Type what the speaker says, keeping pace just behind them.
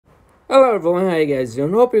Hello everyone, how you guys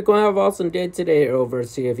doing? Hope you're going to have an awesome day today.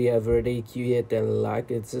 Arrowverse here. If you have already, you hit that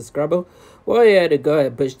like and subscribe button. Well, you had to go ahead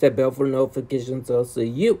and push that bell for notifications so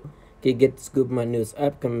you can get the scoop of my news,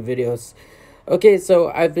 upcoming videos. Okay, so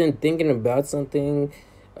I've been thinking about something.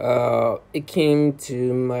 It came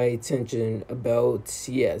to my attention about,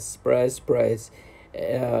 surprise,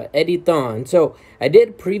 Eddie Thawne. So I did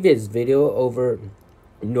a previous video over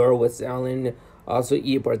Norwest Allen, also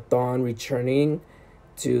Efrat Dor returning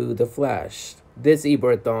to the Flash. This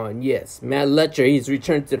Efrat Dor, yes, Matt Letscher, he's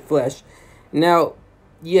returned to the Flash. Now,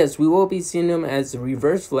 yes, we will be seeing him as the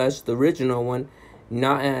Reverse Flash, the original one,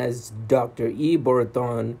 not as Dr. Efrat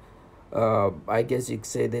Dor. I guess you could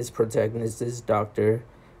say this protagonist is Doctor.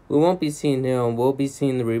 We won't be seeing him. We'll be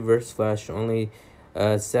seeing the Reverse Flash only.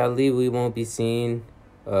 Sadly, we won't be seeing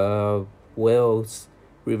Will's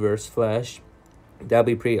Reverse Flash. That'd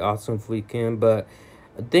be pretty awesome if we can. But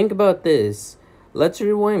think about this. Let's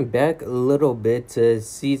rewind back a little bit to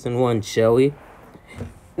Season 1, shall we?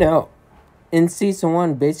 Now, in Season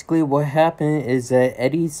 1, basically what happened is that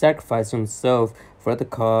Eddie sacrificed himself for the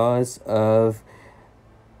cause of,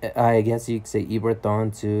 I guess you could say, Efrat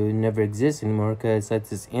Dor to never exist anymore, because that's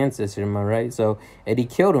his ancestor, am I right? So, Eddie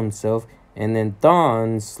killed himself, and then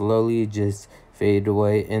Dawn slowly just faded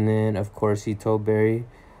away, and then, of course, he told Barry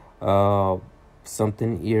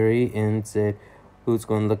something eerie and said, "Who's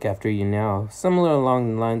going to look after you now?" Similar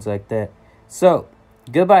along the lines like that. So,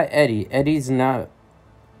 goodbye, Eddie. Eddie's not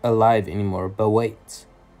alive anymore. But wait.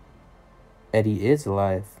 Eddie is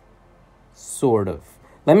alive. Sort of.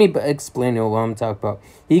 Let me explain what I'm talking about.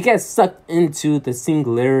 He gets sucked into the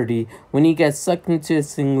singularity. When he gets sucked into the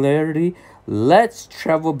singularity, let's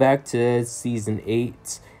travel back to Season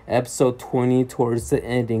 8, Episode 20, towards the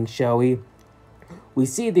ending, shall we? We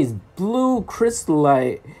see these blue crystal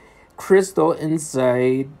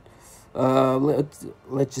inside,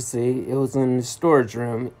 let's just say it was in the storage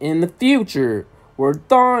room in the future where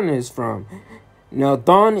Dawn is from. Now,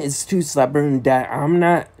 Dawn is too stubborn that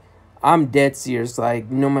I'm dead serious. Like,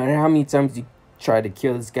 no matter how many times you try to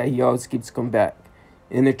kill this guy, he always keeps coming back.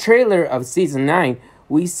 In the trailer of Season 9,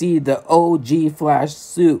 we see the OG Flash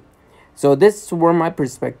suit. So this is where my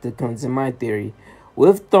perspective comes in, my theory.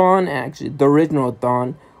 With Dawn, actually, the original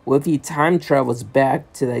Dawn, what if he time travels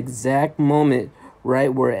back to the exact moment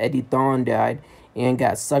right where Eddie Thawne died and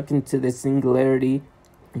got sucked into the singularity,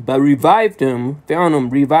 but revived him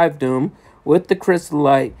with the crystal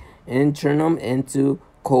light and turned him into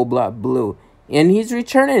Cobalt blue. And he's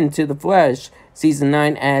returning to the Flash, Season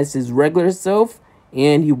 9, as his regular self,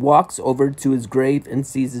 and he walks over to his grave and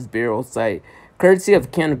sees his burial site. Courtesy of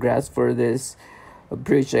Candice for this.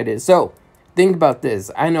 Appreciate it. So, think about this.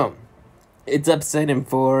 I know it's upsetting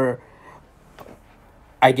for,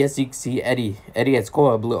 I guess you can see Eddie. Eddie has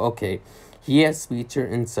Cobalt blue. Okay. He has Speedster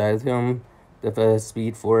inside him, the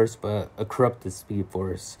Speed Force, but a corrupted Speed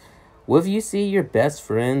Force. What if you see your best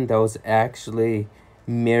friend that was actually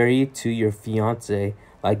married to your fiance?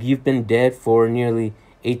 Like, you've been dead for nearly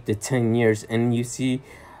 8 to 10 years, and you see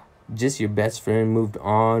just your best friend moved in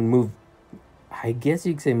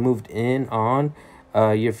on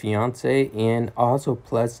your fiance, and also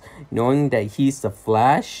plus knowing that he's the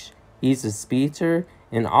Flash, he's a speedster,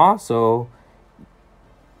 and also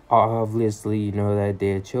obviously you know that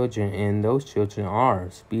they have children, and those children are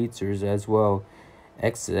speedsters as well.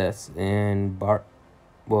 Excess and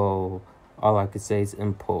all I could say is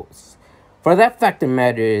Impulse. For that fact of the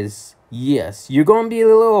matter is, yes, you're gonna be a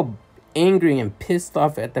little angry and pissed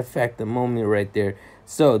off at the fact the moment right there.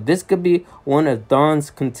 So this could be one of Dawn's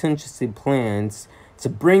contingency plans to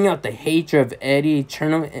bring out the hatred of Eddie,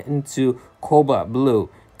 turn him into Cobalt blue,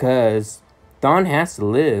 because Dawn has to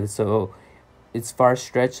live, so it's far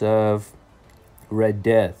stretch of Red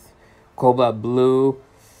Death. Cobalt blue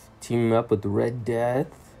teaming up with Red Death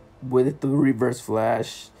with the Reverse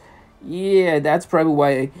Flash. Yeah, that's probably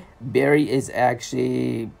why Barry is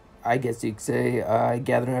actually, I guess you could say,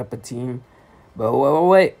 gathering up a team. But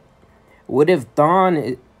wait. What if what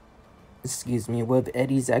if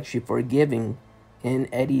Eddie's actually forgiving and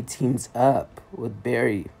Eddie teams up with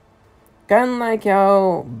Barry? Kind of like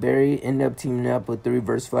how Barry ended up teaming up with the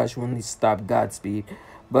Reverse Flash when he stopped Godspeed.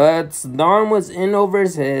 But Dawn was in over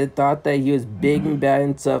his head, thought that he was big and bad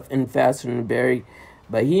and tough and faster than Barry.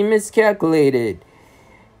 But he miscalculated.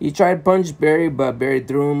 He tried to punch Barry, but Barry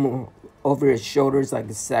threw him over his shoulders like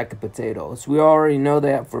a sack of potatoes. We already know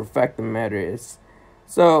that for a fact the matter is.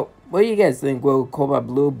 So, what do you guys think? Will Cobalt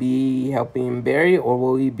blue be helping Barry, or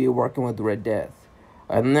will he be working with Red Death?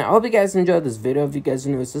 I hope you guys enjoyed this video. If you guys are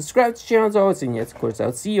new, subscribe to the channel as always. And yes, of course,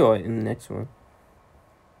 I'll see you all in the next one.